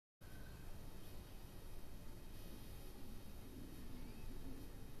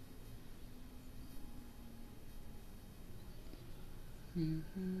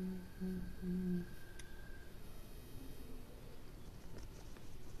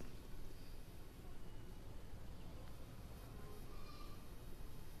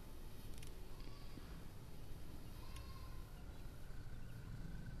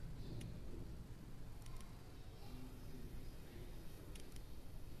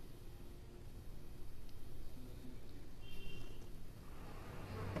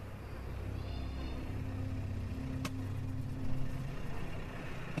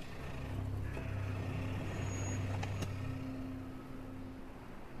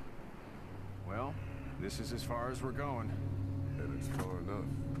Well, this is as far as we're going. And it's far enough.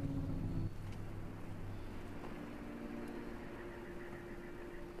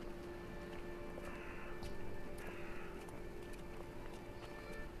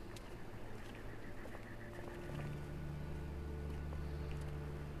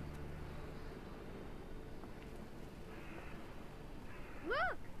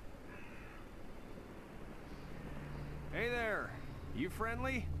 Look! Hey there, you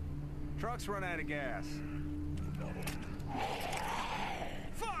friendly? Truck's run out of gas.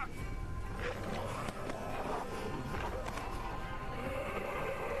 Fuck!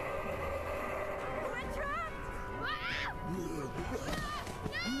 We're trapped! Ah!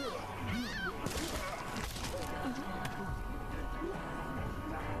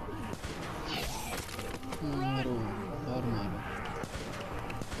 मारो और मारो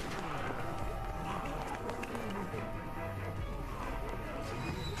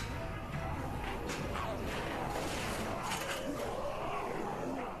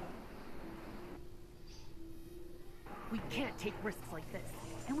We can't take risks like this.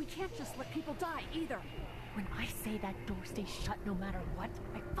 And we can't just let people die, either. When I say that door stays shut no matter what,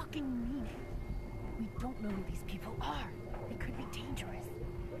 I fucking mean it. We don't know who these people are. They could be dangerous.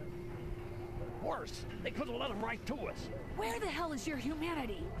 Worse, they could have let them right to us. Where the hell is your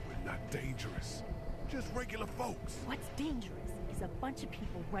humanity? We're not dangerous. Just regular folks. What's dangerous is a bunch of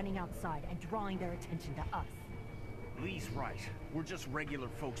people running outside and drawing their attention to us. Lee's right. We're just regular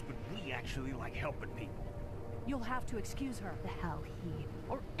folks, but we actually like helping people. You'll have to excuse her. The hell he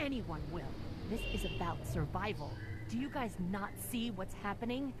or anyone will. This is about survival. Do you guys not see what's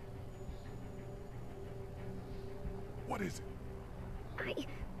happening? What is it?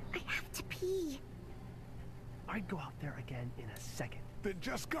 I have to pee. I'd go out there again in a second. Then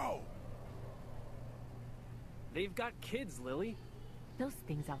just go. They've got kids, Lily. Those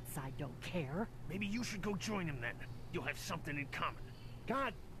things outside don't care. Maybe you should go join them then. You'll have something in common.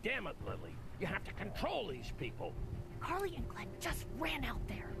 God damn it, Lily. You have to control these people. Carly and Glenn just ran out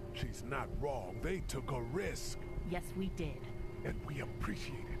there. She's not wrong. They took a risk. Yes, we did. And we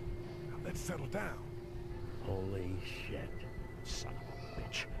appreciate it. Now let's settle down. Holy shit. Son of a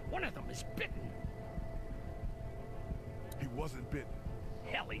bitch. One of them is bitten. He wasn't bitten.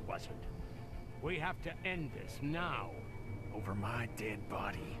 Hell, he wasn't. We have to end this now. Over my dead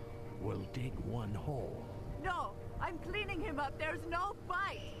body. We'll dig one hole. No, I'm cleaning him up. There's no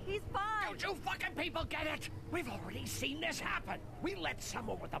bite. He's fine. Don't you fucking people get it? We've already seen this happen. We let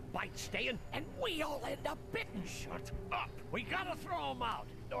someone with a bite stay in, and we all end up bitten. Shut up. We gotta throw him out,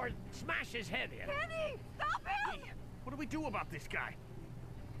 or smash his head in. Kenny, stop him! What do we do about this guy?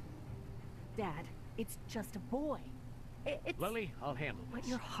 Dad, it's just a boy. It's... Lily, I'll handle this. But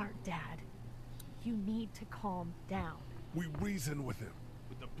your heart, Dad. You need to calm down. We reason with him.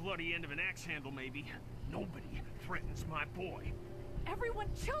 With the bloody end of an axe handle, maybe. Nobody threatens my boy. Everyone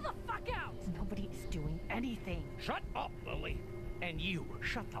chill the fuck out! Nobody is doing anything. Shut up, Lily. And you,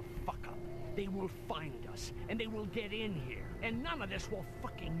 shut the fuck up. They will find us, and they will get in here, and none of this will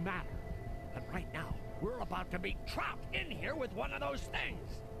fucking matter. But right now, we're about to be trapped in here with one of those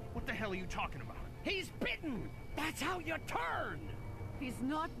things. What the hell are you talking about? He's bitten! That's how you turn! He's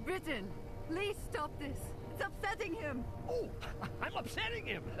not bitten. Please stop this. It's upsetting him. Oh, I'm upsetting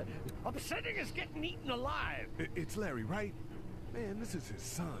him. Upsetting is getting eaten alive. It's Larry, right? Man, this is his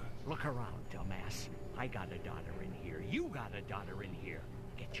son. Look around, dumbass. I got a daughter in here. You got a daughter in here.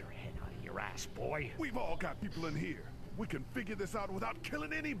 Get your head out of your ass, boy. We've all got people in here. We can figure this out without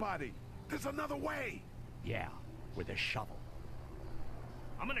killing anybody. There's another way. Yeah, with a shovel.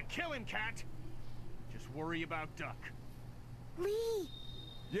 I'm gonna kill him, Cat. Just worry about Duck. Lee,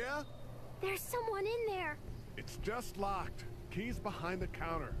 Yeah? there's someone in there. It's just locked. Key's behind the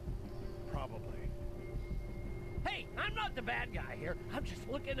counter. Probably. Hey, I'm not the bad guy here. I'm just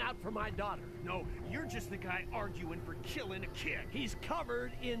looking out for my daughter. No, you're just the guy arguing for killing a kid. He's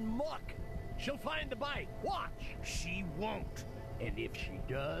covered in muck. She'll find the bite. Watch. She won't. And if she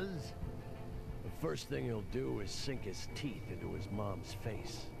does, the first thing he'll do is sink his teeth into his mom's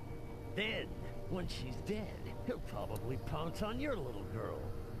face. Then When she's dead, he'll probably pounce on your little girl.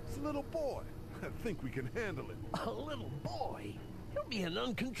 It's a little boy. I think we can handle it. A little boy? He'll be an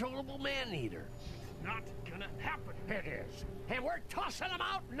uncontrollable man-eater. It's not gonna happen. It is. And we're tossing him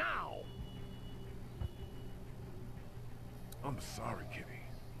out now! I'm sorry, Kitty.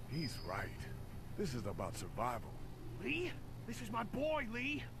 He's right. This is about survival. Lee? This is my boy,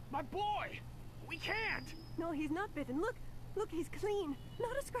 Lee. My boy! We can't! No, he's not bitten. Look, look, he's clean.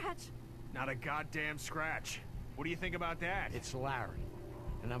 Not a scratch. Not a goddamn scratch. What do you think about that? It's Larry.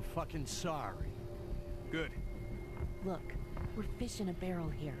 And I'm fucking sorry. Good. Look, we're fish in a barrel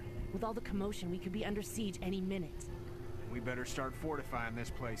here. With all the commotion, we could be under siege any minute. We better start fortifying this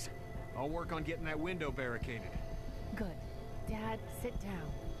place. I'll work on getting that window barricaded. Good. Dad, sit down.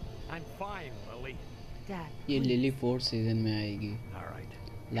 I'm fine, Lily. Dad, ये please. Lily 4th season में आएगी All right.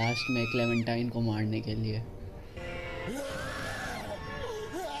 Last में Clementine को मारने के लिए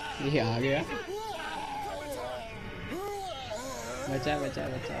ये आ गया बचा बचा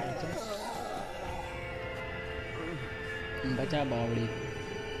बचा बचा बचा बावड़ी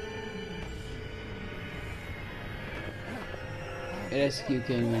rescue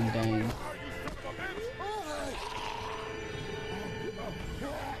Clementine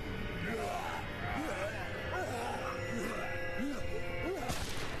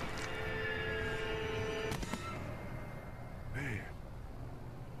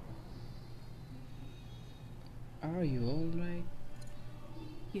Are you all right?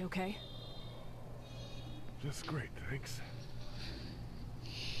 You okay? Just great, thanks.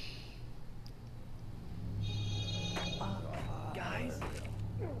 Guys?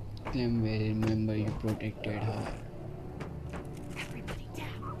 Clem will remember you protected her. Everybody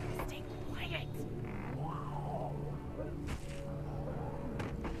down. Stay quiet.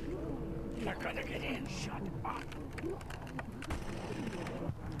 They're gonna get in. Shut up.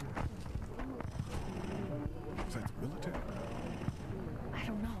 Is that military? I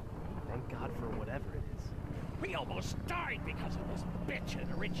don't know. Thank God for whatever it is. We almost died because of this bitch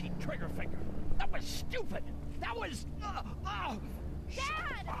and a Richie trigger finger. That was stupid. That was...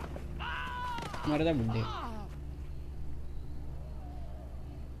 Dad! मर जा बुड्ढे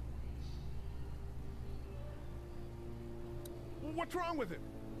What's wrong with him?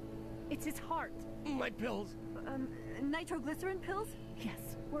 It's his heart. My pills. Nitroglycerin pills?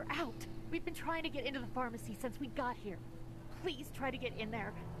 Yes, we're out. We've been trying to get into the pharmacy since we got here. Please try to get in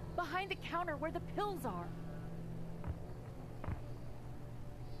there. Behind the counter where the pills are.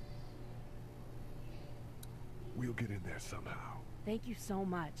 We'll get in there somehow. Thank you so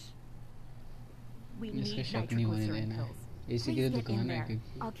much. We इसका need शक नहीं होने nitroglycerin देना है pills. इसी की Please तो get in दुकान है there.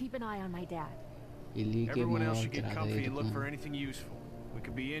 क्योंकि I'll keep an eye on my dad. इली के Everyone माँ else और should get किराया comfy and look for दुकान anything useful. We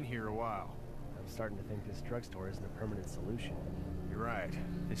could be in here a while. I'm starting to think this drugstore isn't a permanent solution. You're right.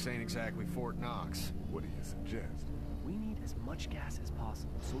 This ain't exactly Fort Knox. What do you suggest? We need as much gas as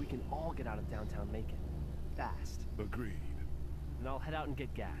possible so we can all get out of downtown Macon. Fast. Agreed. And I'll head out and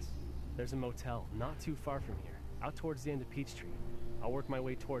get gas. There's a motel not too far from here, out towards the end of Peachtree. I'll work my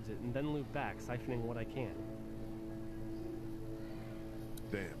way towards it and then loop back, siphoning what I can.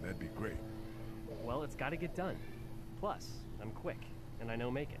 Damn, that'd be great. Well, it's gotta get done. Plus, I'm quick, and I know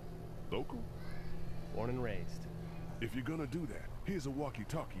Macon. Local? Born and raised. If you're gonna do that, here's a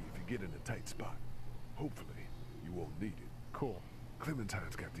walkie-talkie if you get in a tight spot. Hopefully, you won't need it. Cool.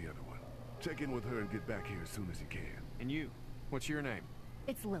 Clementine's got the other one. Check in with her and get back here as soon as you can. And you, what's your name?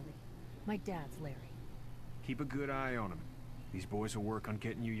 It's Lily. My dad's Larry. Keep a good eye on him. These boys will work on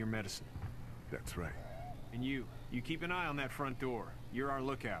getting you your medicine. That's right. And you keep an eye on that front door. You're our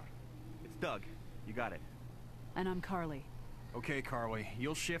lookout. It's Doug. You got it. And I'm Carly. Okay, Carly,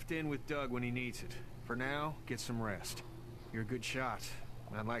 you'll shift in with Doug when he needs it. For now, get some rest. You're a good shot,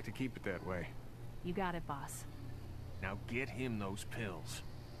 and I'd like to keep it that way. You got it, boss. Now get him those pills.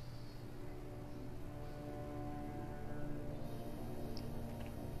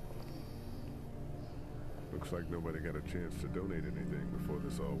 Looks like nobody got a chance to donate anything before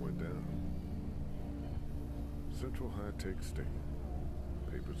this all went down. Central High-Tech State.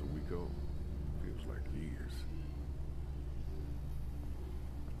 Paper's a week old. Feels like years.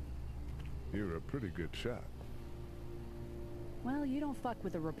 You're a pretty good shot. Well, you don't fuck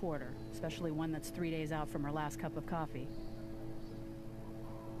with a reporter, especially one that's 3 days out from her last cup of coffee.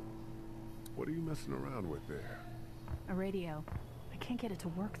 What are you messing around with there? A radio. I can't get it to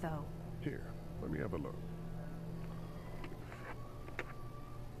work, though. Here, let me have a look.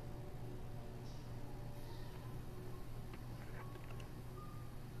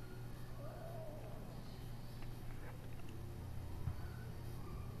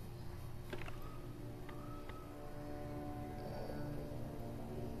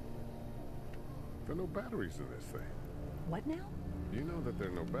 There are no batteries in this thing. What now? You know that there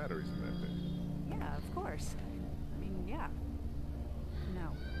are no batteries in that thing. Yeah, of course. I mean, yeah.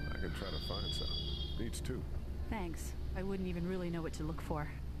 No. I can try to find some. Needs two. Thanks. I wouldn't even really know what to look for.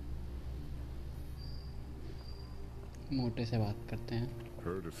 मोटे से बात करते हैं.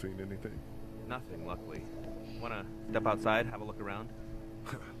 Heard or seen anything? Nothing, luckily. Wanna step outside, have a look around?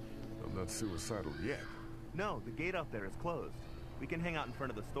 I'm not suicidal yet. No, the gate out there is closed. We can hang out in front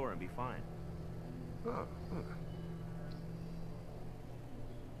of the store and be fine.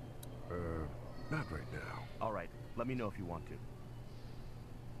 Not right now. All right, let me know if you want to.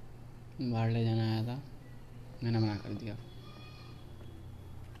 बाहर ले जाना आया था, मैंने मना कर दिया.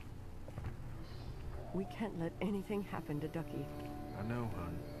 We can't let anything happen to Ducky. I know,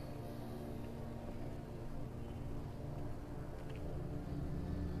 hon.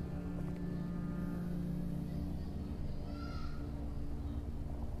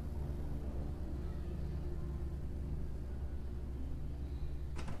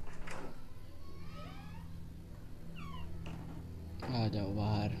 आ जाओ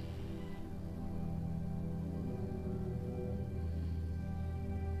बाहर.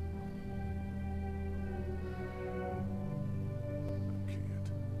 I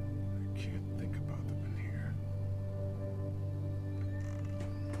can't think about them in here.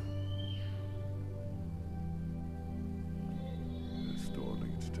 This door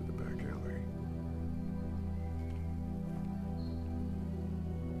leads to the back alley.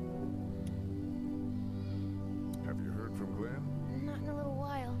 Have you heard from Glenn? Not in a little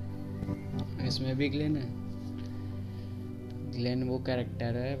while. इसमें भी Glenn है. Glenn वो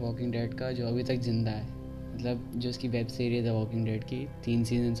character है walking dead का जो अभी तक जिंदा है. मतलब जो उसकी वेब सीरीज है वॉकिंग डेड की 3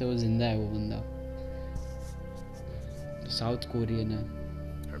 सीजन से वो जिंदा है. वो बंदा साउथ कोरियन है.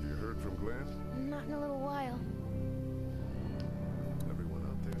 Have you heard from Glenn? Not in a little while. Everyone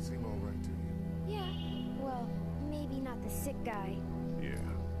out there seem all right to you? Yeah. Well, maybe not the sick guy. Yeah.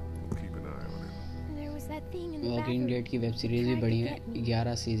 We'll keep an eye on him. There was that thing in the walking bathroom. Dead की web series भी बढ़िया है.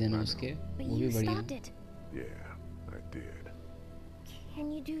 11 season है उसके. But वो भी you बढ़िया stopped है. it. Yeah, I did.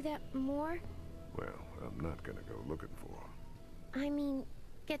 Can you do that more? Well, I'm not gonna go looking for him. I mean,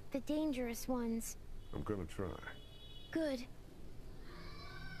 get the dangerous ones. I'm gonna try. Good.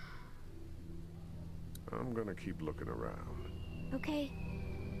 I'm gonna keep looking around. Okay.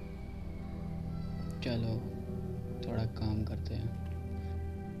 चलो थोड़ा काम करते हैं.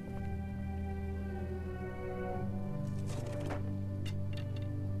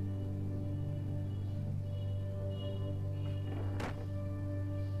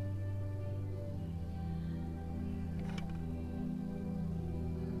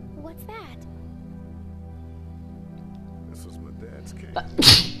 What's that? This was my dad's case.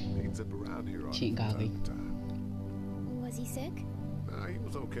 He'd zip around here all छींक आ गई. the time. Was he sick? He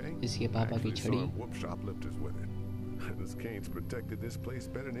was okay. इसके पापा की Actually saw छड़ी. him whoop shoplifters with it. And his canes protected this place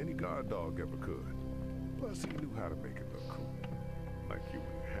better than any guard dog ever could. Plus, he knew how to make it look cool. Like you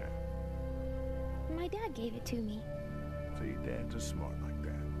and your hat. My dad gave it to me. See, dads are smart like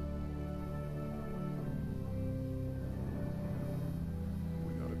that.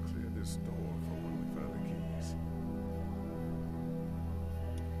 We gotta clear this door for when we find the keys.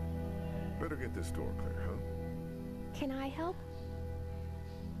 Better get this door clear, huh? Can I help?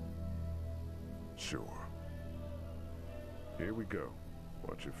 Sure. Here we go.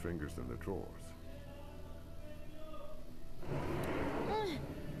 Watch your fingers in the drawers.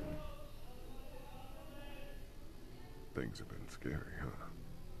 Things have been scary, huh?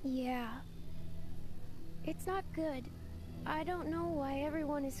 Yeah. It's not good. I don't know why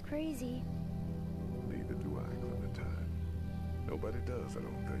everyone is crazy. Neither do I, Clementine. Nobody does, I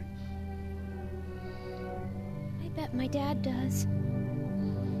don't think. I bet my dad does.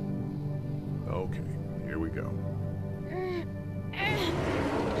 Okay, here we go.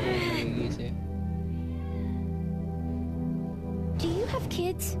 ये से. Do you have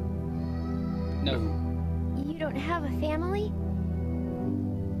kids? No. You don't have a family?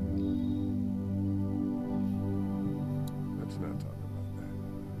 Let's not talk about that.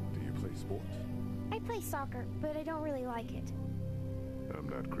 Do you play sports? I play soccer, but I don't really like it. I'm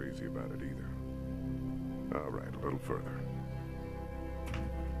not crazy about it either. All right, a little further.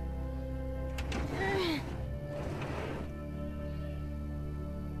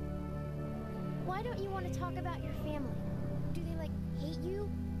 Why don't you want to talk about your family? Do they, like, hate you?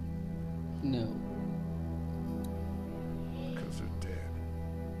 No. Because they're dead.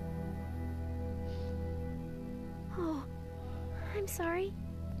 Oh, I'm sorry.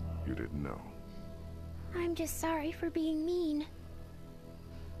 You didn't know. I'm just sorry for being mean.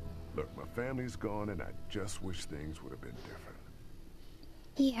 Look, my family's gone and I just wish things would have been different.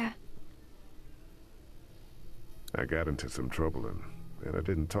 Yeah. I got into some trouble and I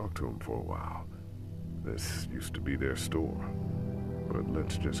didn't talk to him for a while. This used to be their store. But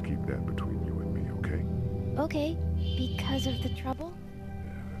let's just keep that between you and me, okay? Okay, because of the trouble?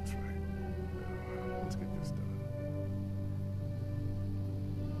 Yeah, that's right. Let's get this done.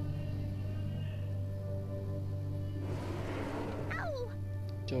 Ow!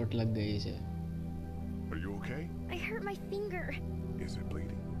 चोट लग गई इसे. Are you okay? I hurt my finger. Is it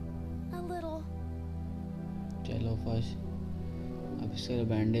bleeding? A little. चलो first अब इसके लिए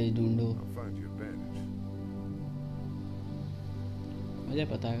bandage ढूंढो. I'll find you a bandage. मुझे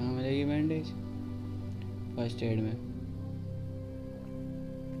पता है कहाँ मिलेगी बैंडेज. फर्स्ट एड में.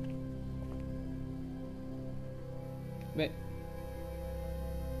 बे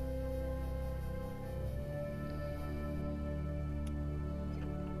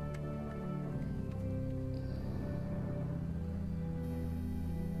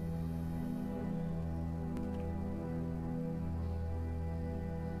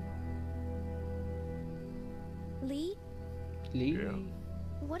Lee? Lee. Yeah.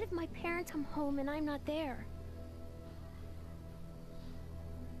 What if my parents come home and I'm not there?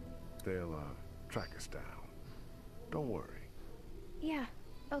 They'll track us down. Don't worry. Yeah,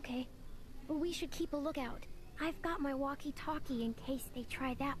 okay. But we should keep a lookout. I've got my walkie-talkie in case they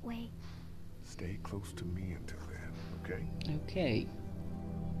try that way. Stay close to me until then, okay? Okay.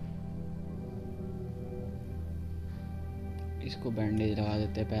 इसको bandage लगा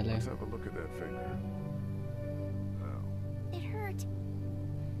देते हैं पहले. Let's have a look at that finger. Now, It hurt.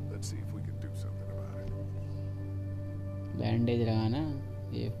 let's see if we can do something about it. Bandage लगाना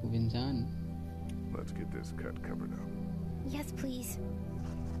बेवकूफ इंसान. Let's get this cut covered up. Yes, please.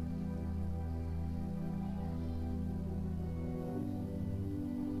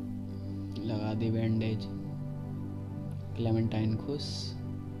 लगा दी bandage. Clementine खुश.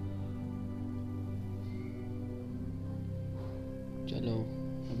 चलो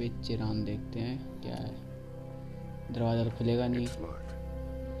अभी चिरान देखते हैं क्या है. दरवाजा तो खुलेगा नहीं. It's locked.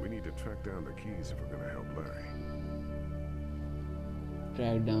 We need to track down the keys if we're gonna help Larry.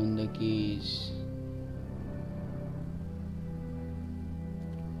 Track down the keys.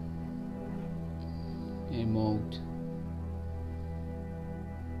 Removed.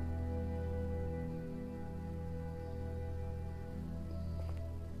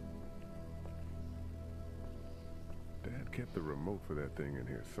 Dad kept the remote for that thing in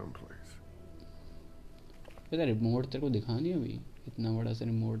here someplace. पता रिमोट तेरे को दिखा नहीं अभी. इतना बड़ा सा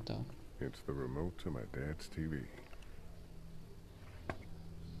रिमोट था. It's the remote to my dad's TV.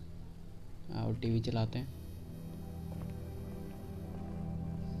 आओ टीवी चलाते हैं.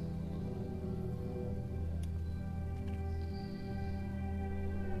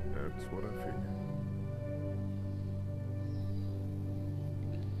 That's what I figured.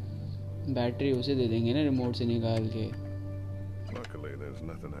 Battery उसे दे देंगे ना रिमोट से निकाल के. Luckily, there's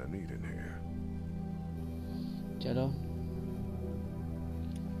nothing I need in here. चलो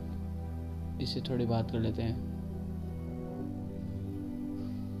इससे थोड़ी बात कर लेते हैं.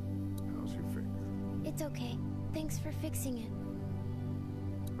 How's your finger? It's okay. Thanks for fixing it.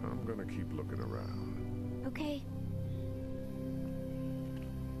 I'm gonna keep looking around. Okay.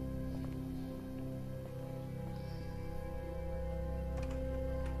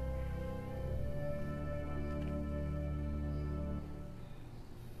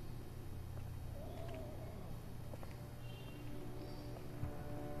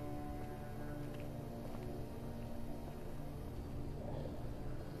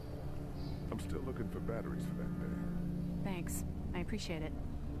 I'm still looking for batteries for that thing. Thanks. I appreciate it.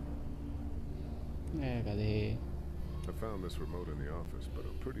 गधे. I found this remote in the office, but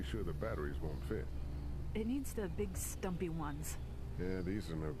I'm pretty sure the batteries won't fit. It needs the big stumpy ones. Yeah, these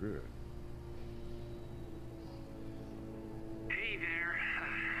are no good. Hey there.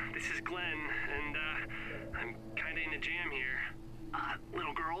 This is Glenn, and I'm kinda in a jam here.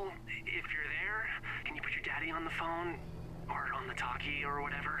 Little girl, if you're there, can you put your daddy on the phone? Or on the talkie or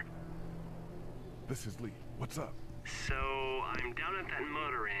whatever? This is Lee. What's up? So, I'm down at that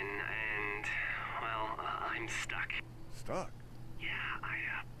motor inn, and, well, I'm stuck. Stuck? Yeah, I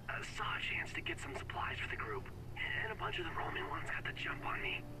saw a chance to get some supplies for the group, and a bunch of the Roman ones got the jump on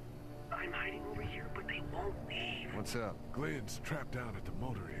me. I'm hiding over here, but they won't leave. What's up? Glenn's trapped down at the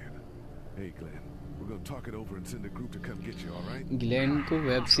motor inn. Hey, Glenn. We're gonna talk it over and send a group to come get you, all right? Glenn को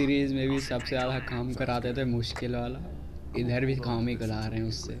web series में भी सबसे ज़्यादा काम कराते थे मुश्किल वाला. इधर भी काम ही करा रहे हैं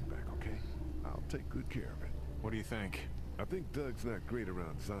उससे. Back, okay? I'll take good care of it. What do you think? I think Doug's not great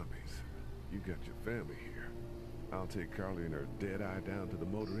around zombies. You got your family here. I'll take Carly and her dead eye down to the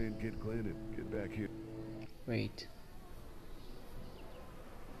motor inn, get Glenn, and get back here. Wait.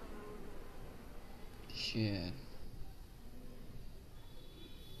 Shit.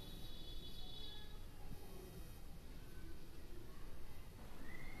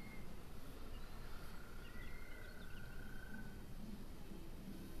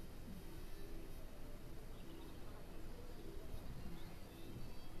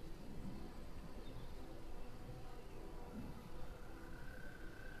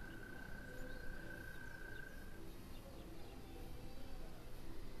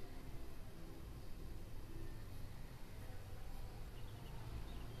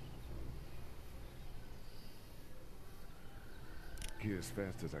 here as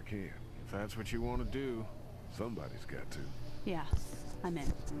fast as I can. If that's what you want to do. Somebody's got to. Yeah, I'm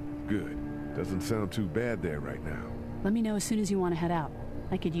in. Good. Doesn't sound too bad there right now. Let me know as soon as you want to head out.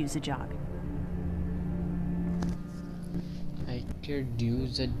 I could use a jog. I could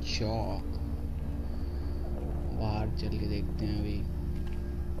use a jog. बाहर चल के देखते हैं अभी.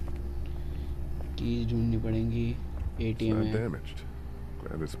 Keys ढूंढनी पड़ेंगी. ATM Not है. damaged.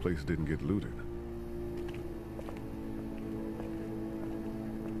 Glad this place didn't get looted.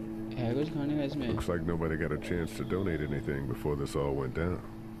 है कुछ खाने का इसमें? Looks like nobody got a chance to donate anything before this all went down.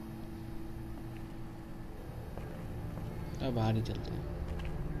 अब बाहर ही चलते हैं.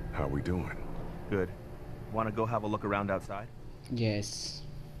 How we doing? Good. Want to go have a look around outside? Yes.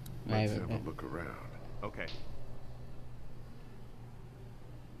 Let's have a look around. Okay.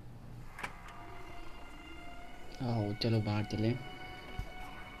 आओ चलो बाहर चलें.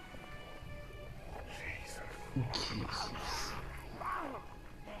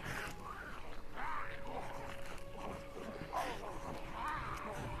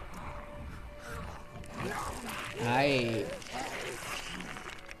 हाय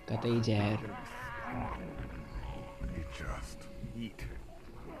कतई जहर. He just Eat.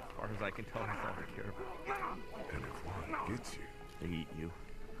 As far as I can tell, that's all they care about. and if one gets you, They eat you.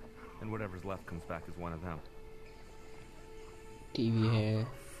 And whatever's left comes back as one of them. TV है.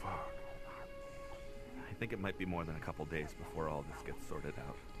 fuck. I think it might be more than a couple days before all this gets sorted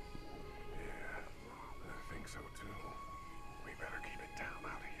out. Yeah, I think so too. We better keep it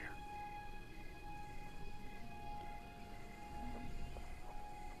down out of here.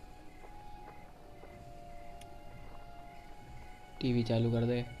 TV चालू कर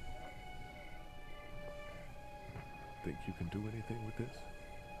दे. Think you can do anything with this?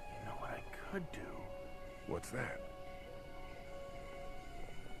 You know what I could do? What's that?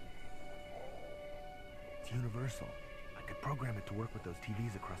 It's universal. I could program it to work with those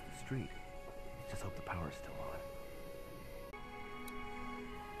TVs across the street. Just hope the power's still on.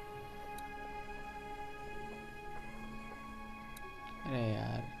 अरे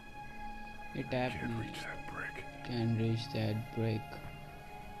यार ये tap Can't reach that brick. can reach that brick.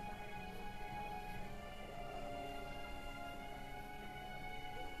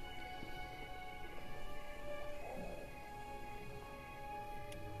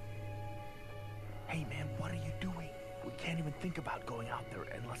 Hey man, what are you doing? We can't even think about going out there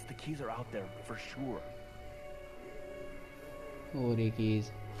unless the keys are out there for sure. और एक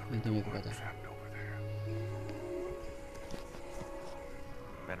keys ये तो मेरे को पता. Trapped over there.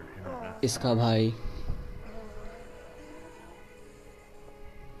 Better internet. इसका भाई.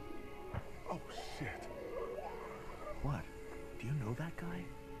 Oh shit. What? Do you know that guy?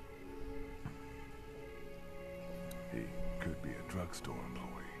 He could be a drugstore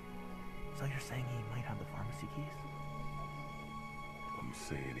employee. So you're saying he might have the pharmacy keys? I'm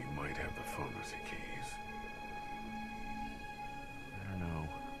saying he might have the pharmacy keys. I don't know.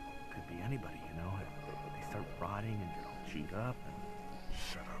 Could be anybody, you know. They start rotting and get all chewed up and...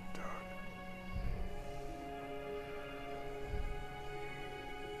 Shut up, Doug.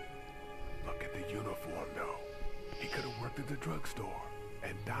 Look at the uniform, though. He could have worked at the drugstore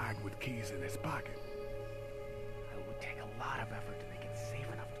and died with keys in his pocket. It would take a lot of effort to make it safe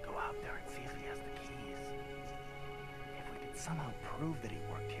enough to go out there and see if he has the keys. If we could somehow prove that he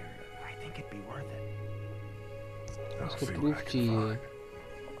worked here, I think it'd be worth it. I'll उसको see what proof I can चाहिए.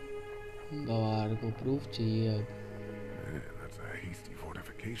 find. गवार को proof चाहिए अब. Man, that's a hasty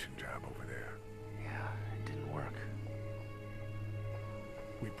fortification job over there. Yeah, it didn't work.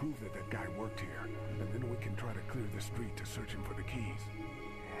 We prove that that guy worked here, and then we can try to clear the street to search him for the keys.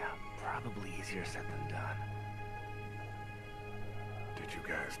 Yeah, probably easier said than done. Did you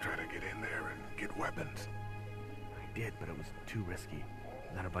guys try to get in there and get weapons? I did, but it was too risky.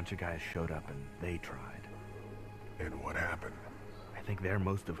 Then a bunch of guys showed up and they tried. And what happened? I think they're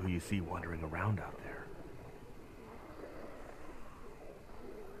most of who you see wandering around out there.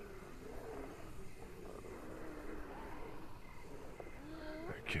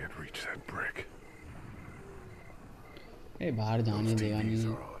 I can't reach that brick. ए बाहर जाने Those देगा TVs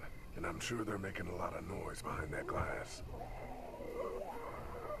नहीं. are on, and I'm sure they're making a lot of noise behind that glass.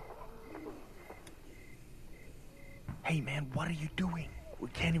 Hey man, what are you doing? We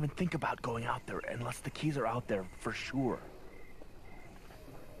can't even think about going out there unless the keys are out there for sure.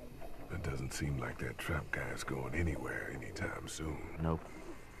 It doesn't seem like that trap guy's going anywhere anytime soon. Nope.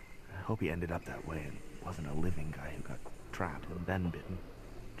 I hope he ended up that way and wasn't a living guy who got trapped and then bitten.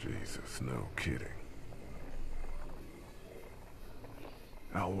 Jesus, no kidding.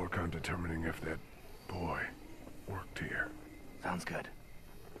 I'll work on determining if that boy worked here. Sounds good.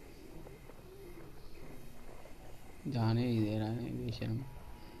 जाने ही दे रहा है बेशर्म.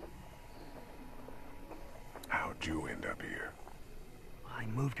 How'd you end up here? I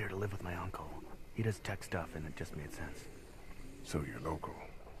moved here to live with my uncle. He does tech stuff, and it just made sense. So you're local.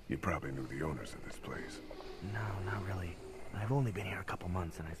 You probably knew the owners of this place. No, not really. I've only been here a couple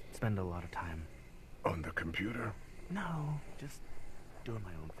months, and I spend a lot of time... On the computer? No, just doing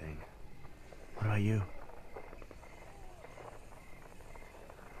my own thing. What about you?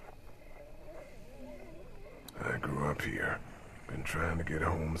 I grew up here. Been trying to get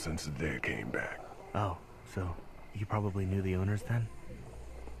home since the day I came back. Oh, so you probably knew the owners then?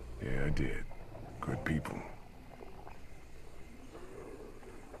 Yeah, I did. Good people.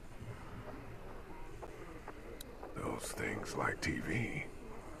 Those things like TV.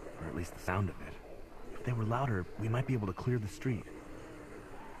 Or at least the sound of it. If they were louder, we might be able to clear the street.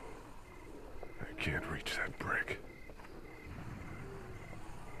 I can't reach that brick.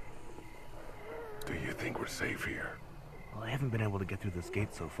 Do you think we're safe here? Well, I haven't been able to get through this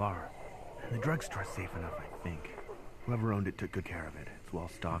gate so far. And the drugstore's safe enough, I think. Whoever owned it took good care of it. It's well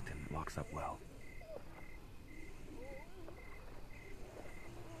stocked and locks up well.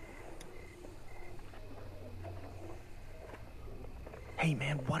 Hey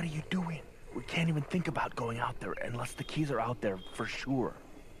man, what are you doing? We can't even think about going out there unless the keys are out there for sure.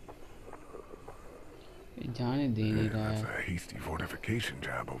 जाने दे नहीं रहा That's है. a hasty fortification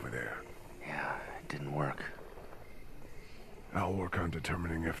job over there. Yeah, it didn't work. I'll work on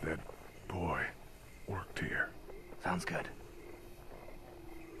determining if that boy worked here. Sounds good.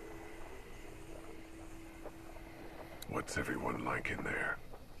 What's everyone like in there?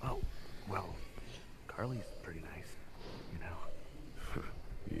 Oh, well, Carly's pretty nice, you know.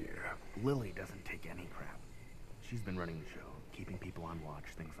 Yeah. Lily doesn't take any crap. She's been running the show, keeping people on watch,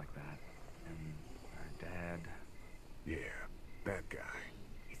 things like that. And her dad... Yeah, that guy.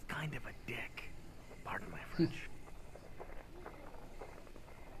 He's kind of a dick. Pardon my French.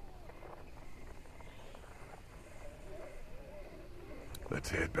 Let's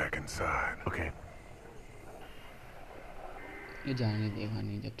head back inside. Okay. ये जाने देगा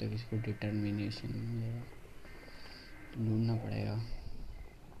नहीं जब तक इसको determination मिलेगा. ढूंढना पड़ेगा.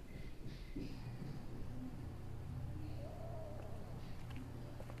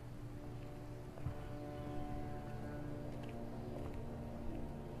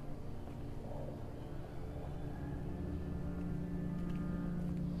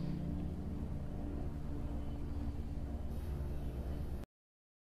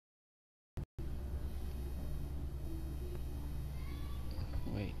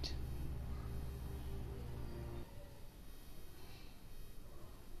 Wait.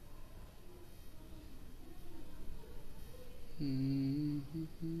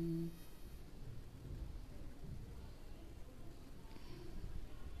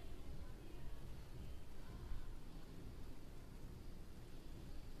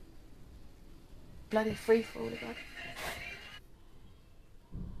 Bloody free for all again.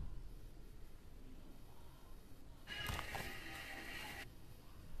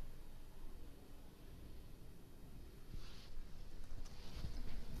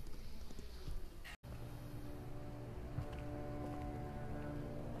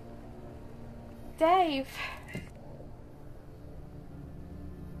 Dave!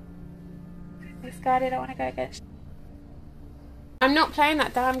 This guy didn't want to go against. I'm not playing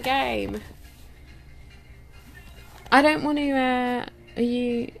that damn game. I don't want to, are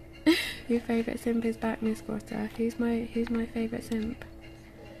you... Your favourite simp is back, Miss Sqaud. Who's my favourite simp?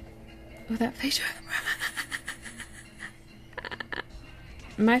 Oh, that facial...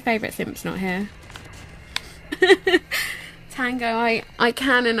 My favourite simp's not here. Tango, I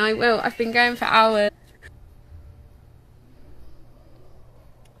can and I will. I've been going for hours.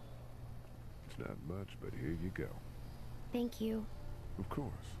 It's not much, but here you go. Thank you. Of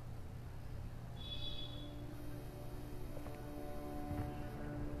course.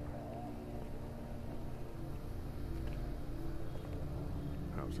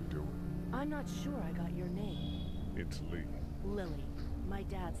 How's it doing? I'm not sure I got your name. It's Lee. Lily. My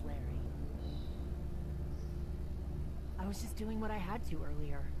dad's Larry. I was just doing what I had to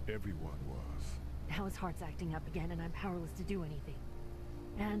earlier. Everyone was. Now his heart's acting up again and I'm powerless to do anything.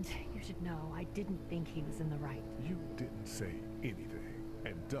 And you should know, I didn't think he was in the right. You didn't say anything,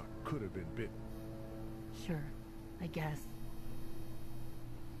 and Duck could have been bitten. Sure, I guess.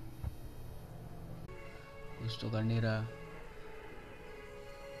 कुछ तो कर नहीं रहा.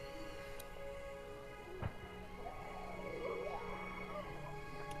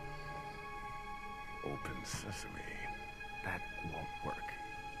 Open sesame. That won't work.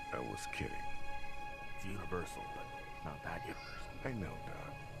 I was kidding. It's universal, but not that universal. I know,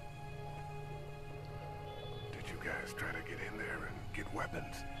 Doc. Did you guys try to get in there and get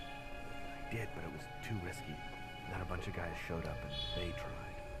weapons? I did, but it was too risky. Then a bunch of guys showed up and they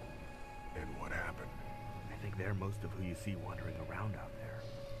tried. And what happened? I think they're most of who you see wandering around out there.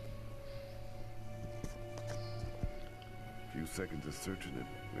 A few seconds of searching it,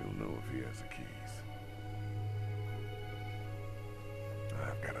 we'll know if he has the keys.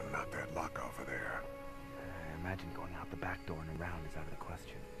 I've got to knock that lock off of there. I imagine going out the back door and around is out of the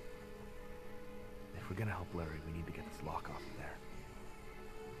question. If we're gonna help Larry, we need to get this lock off of there.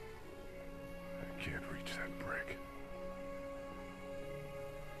 I can't reach that brick.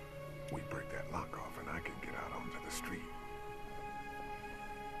 We break that lock off and I can get out onto the street.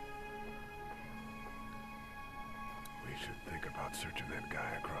 We should think about searching that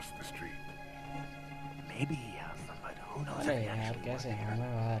guy across the street. Maybe he has them, but who knows अरे if he यार actually कैसे was हमें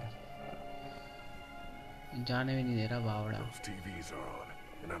here. बाहर जाने भी नहीं दे रहा बावड़ा. Those TVs are on,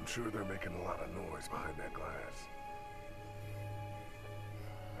 and I'm sure they're making a lot of noise behind that glass.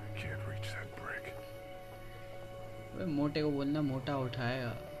 I can't reach that brick. वे मोटे को बोलना मोटा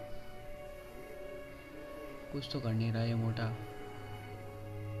उठाएगा. कुछ तो कर नहीं रहा ये मोटा.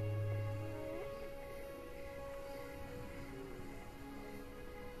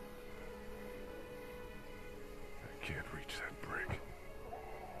 I can't reach that brick.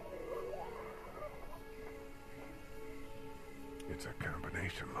 It's a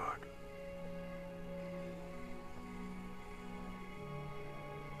combination lock.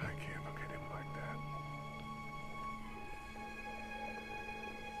 I can't look at him like that.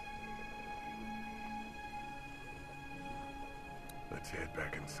 Let's head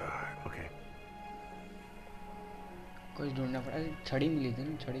back inside. Okay. कुछ ढूंढना पड़ा. छड़ी मिली थी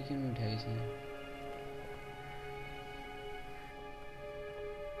ना, छड़ी क्यों नहीं उठाई इसने?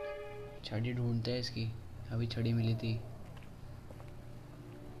 छड़ी ढूंढते हैं इसकी. अभी छड़ी मिली थी.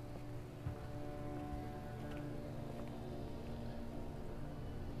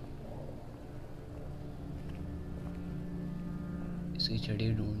 इसकी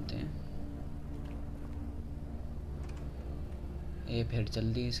छड़ी ढूंढते हैं. ये फिर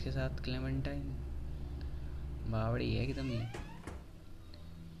चल दी इसके साथ क्लेमेंटाइन. बावड़ी है एकदम ही.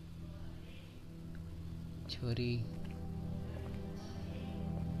 छोरी.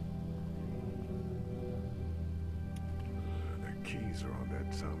 The keys are on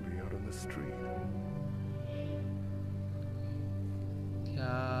that zombie out on the street.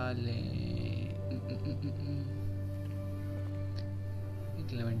 क्या ले?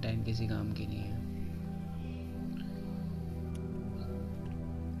 क्लेमेंटाइन किसी काम की नहीं है.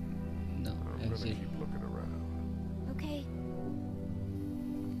 No, I'm gonna exit. keep looking around. Okay.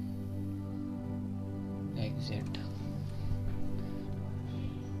 Exit.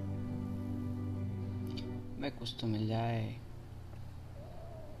 मैं कुछ तो मिल जाए.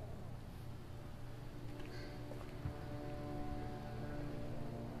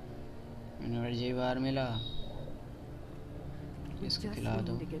 एनर्जी बार मिला. इसको Just खिला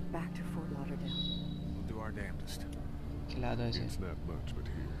दो. need to get back to Fort Lauderdale. We'll do our damnedest. खिला दो इसे. It's not much, but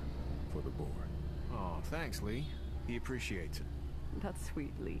here, for the boy. Oh, thanks, Lee. He appreciates it. That's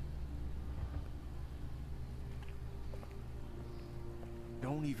sweet, Lee.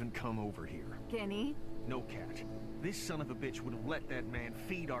 Don't even come over here. Kenny? No, Cat. This son of a bitch would have let that man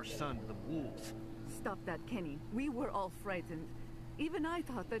feed our son to the wolves. Stop that, Kenny. We were all frightened. Even I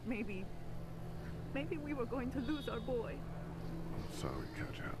thought that maybe we were going to lose our boy. Sorry,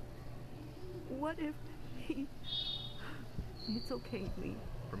 Katja. What if he... It's okay, Lee.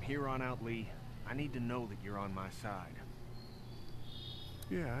 From here on out, Lee, I need to know that you're on my side.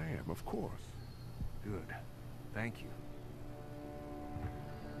 Yeah, I am, of course. Good. Thank you.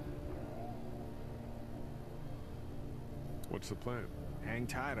 What's the plan? Hang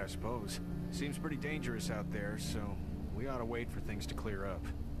tight, I suppose. Seems pretty dangerous out there, so we ought to wait for things to clear up.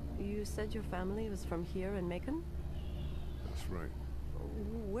 You said your family was from here in Macon? That's right.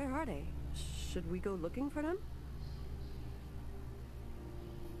 Where are they? Should we go looking for them?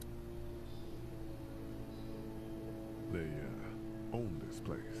 They, own this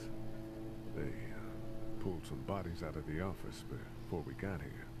place. They, pulled some bodies out of the office before we got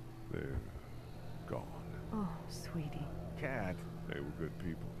here. They're, gone. Oh, sweetie. Cat. They were good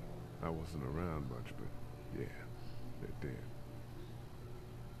people. I wasn't around much, but yeah, they're dead.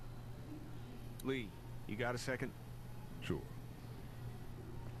 Lee, you got a second? Sure.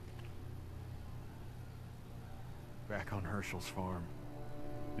 Back on Herschel's farm.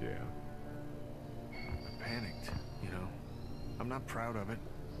 Yeah. I panicked, you know. I'm not proud of it.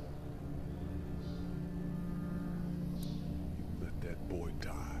 You let that boy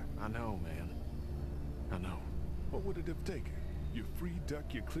die. I know, man. I know. What would it have taken? You free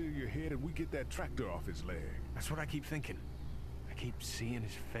duck, you clear your head, and we get that tractor off his leg. That's what I keep thinking. I keep seeing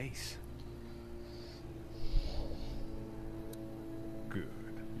his face. Good.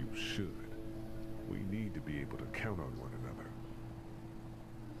 You should. We need to be able to count on one another.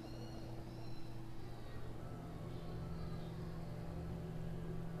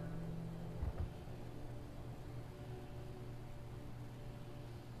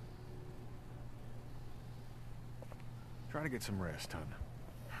 Try to get some rest, hon.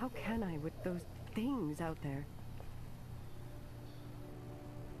 How can I with those things out there?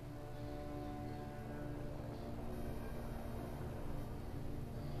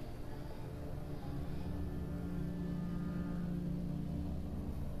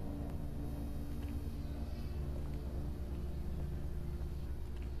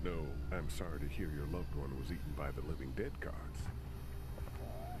 No, I'm sorry to hear your loved one was eaten by the living dead guards.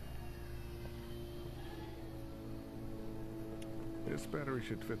 This battery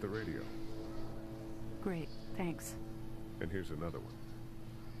should fit the radio. Great, thanks. And here's another one.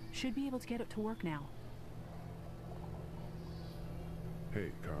 Should be able to get it to work now.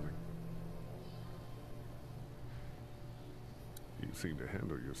 Hey, Carly. You seem to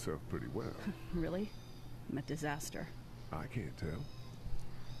handle yourself pretty well. Really? I'm a disaster. I can't tell.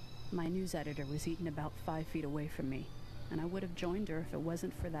 My news editor was eaten about 5 feet away from me, and I would have joined her if it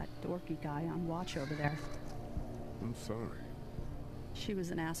wasn't for that dorky guy on watch over there. I'm sorry. She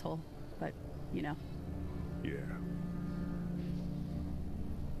was an asshole, but, you know. Yeah.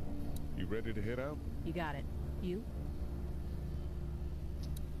 You ready to head out? You got it. You?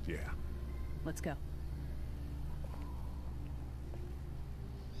 Yeah. Let's go.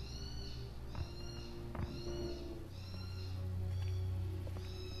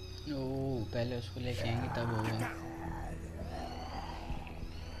 ओह पहले उसको लेके आएंगे तब होगा.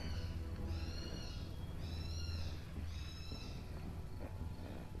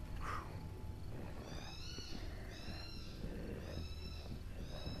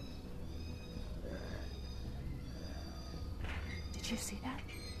 Did you see that?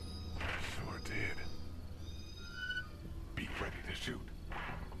 Sure did. Be ready to shoot.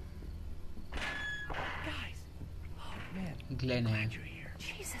 Guys! Oh, man. Glenn Glad you're here.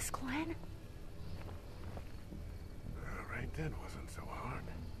 Jesus, Glenn. Right then wasn't so hard.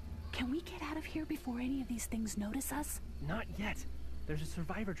 Can we get out of here before any of these things notice us? Not yet. There's a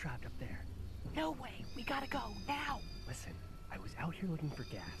survivor trapped up there. No way. We gotta go, now. Listen, I was out here looking for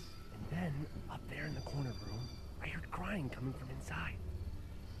gas, and then, up there in the corner room, I heard crying coming from inside.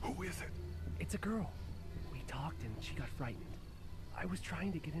 Who is it? It's a girl. We talked and she got frightened. I was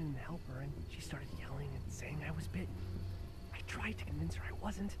trying to get in and help her, and she started yelling and saying I was bitten. I tried to convince her I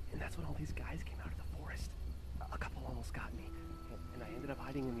wasn't, and that's when all these guys came out of the forest. A couple almost got me, and I ended up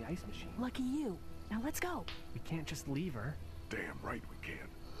hiding in the ice machine. Lucky you. Now let's go. We can't just leave her. Damn right we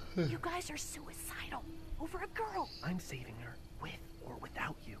can. You guys are suicidal. Over a girl. I'm saving her, with or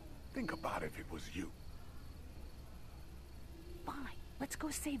without you. Think about if it was you. Fine. Let's go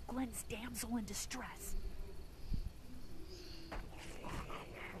save Glenn's damsel in distress.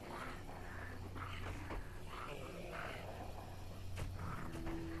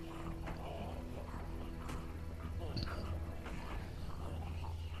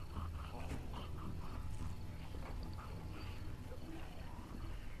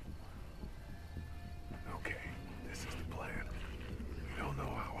 Okay, this is the plan. We don't know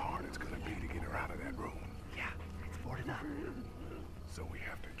how hard it's gonna be to get her out of that room. Yeah, it's boarded up. So we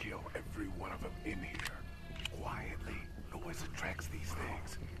have to kill every one of them in here. Quietly. Noise attracts these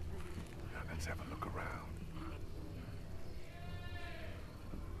things. Now let's have a look around.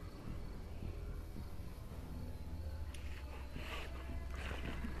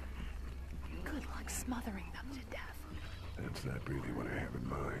 Good luck smothering them to death. That's not really what I have in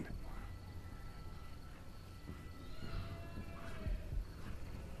mind.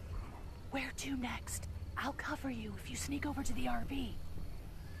 Where to next? I'll cover you if you sneak over to the RV.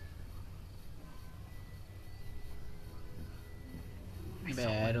 I saw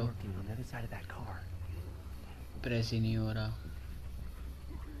one working on the other side of that car. Press ही नहीं हो रहा.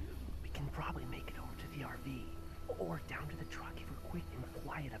 We can probably make it over to the RV, or down to the truck if we're quick and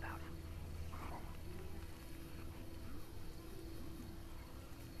quiet about it.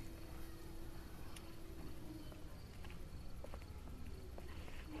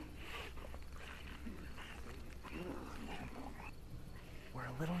 We're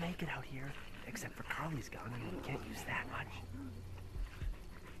a little naked out here, except for Carly's gun, and we can't use that much.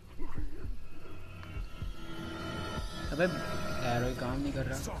 अबे arrow काम नहीं कर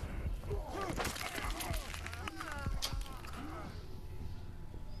रहा.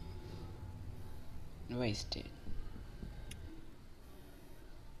 Wasted.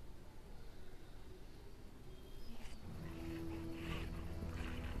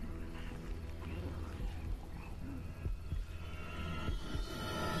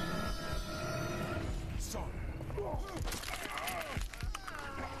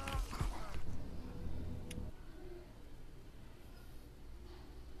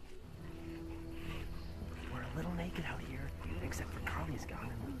 naked out here, except for Carly's gun,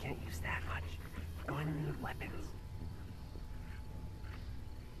 and we can't use that much. We're going to need weapons.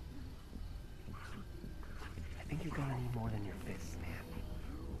 I think you're gonna need more than your fists, man.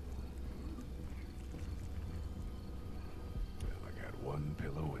 Well, I got one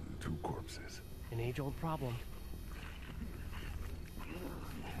pillow and 2 corpses. An age-old problem.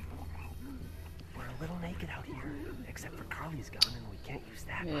 We're a little naked out here, except for Carly's gun, and we can't use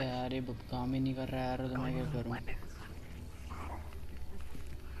that much. यार ये काम ही नहीं कर रहा यार, तो मैं क्या करूं?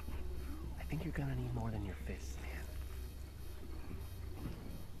 I think you're gonna need more than your fists, man.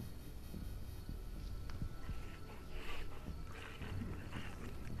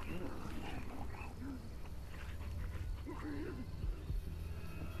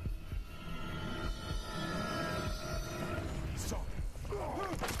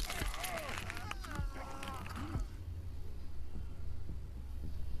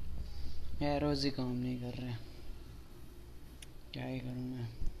 यार रोज ही काम नहीं कर रहे, क्या ही करूं मैं?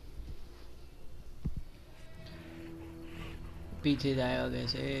 पीछे जाएगा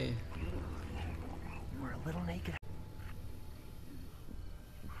कैसे? We're a little naked.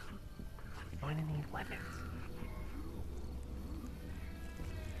 Going to need weapons.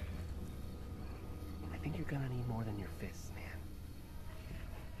 I think you're gonna need more than your fists, man.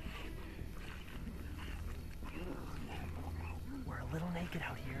 We're a little naked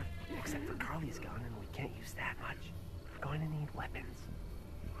out here, except for Carly's gun, and we can't use that much. We're going to need weapons.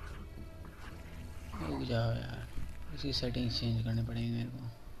 रुक जाओ यार, इसकी settings change करने पड़ेंगे मेरे को.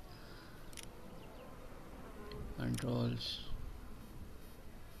 Controls,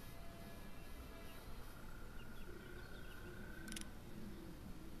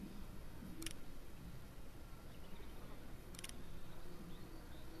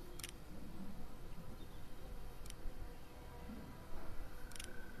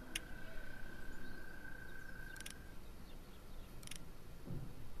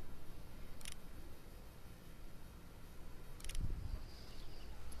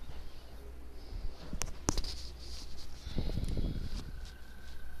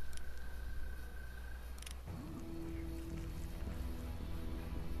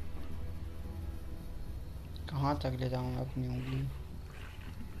 कहाँ तक ले जाऊँ अपनी उंगली?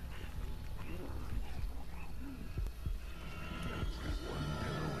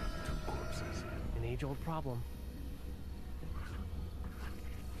 An age-old problem.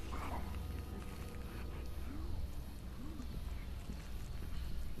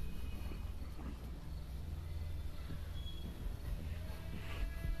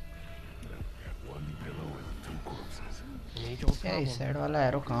 यार इस साइड वाला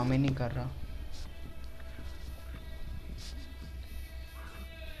एरो काम ही नहीं कर रहा.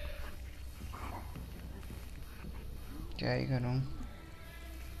 क्या ही करूं?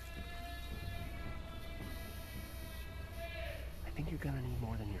 I think you're gonna need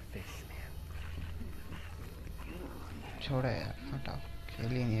more than your fists, man. छोड़ो यार, हटाओ,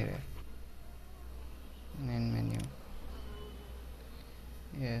 खेल ही नहीं रहे. Main menu,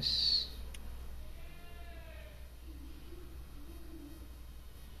 yes.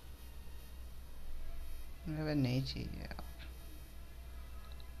 मुझे नहीं चाहिए यार.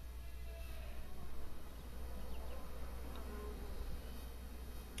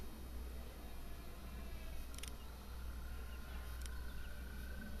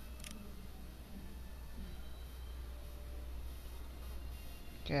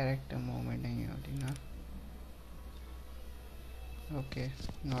 कैरेक्टर मूवमेंट नहीं हो रही ना. ओके,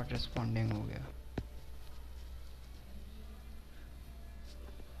 नॉट रिस्पॉन्डिंग हो गया.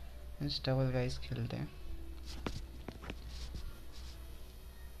 इस डबल गाइस खेलते हैं.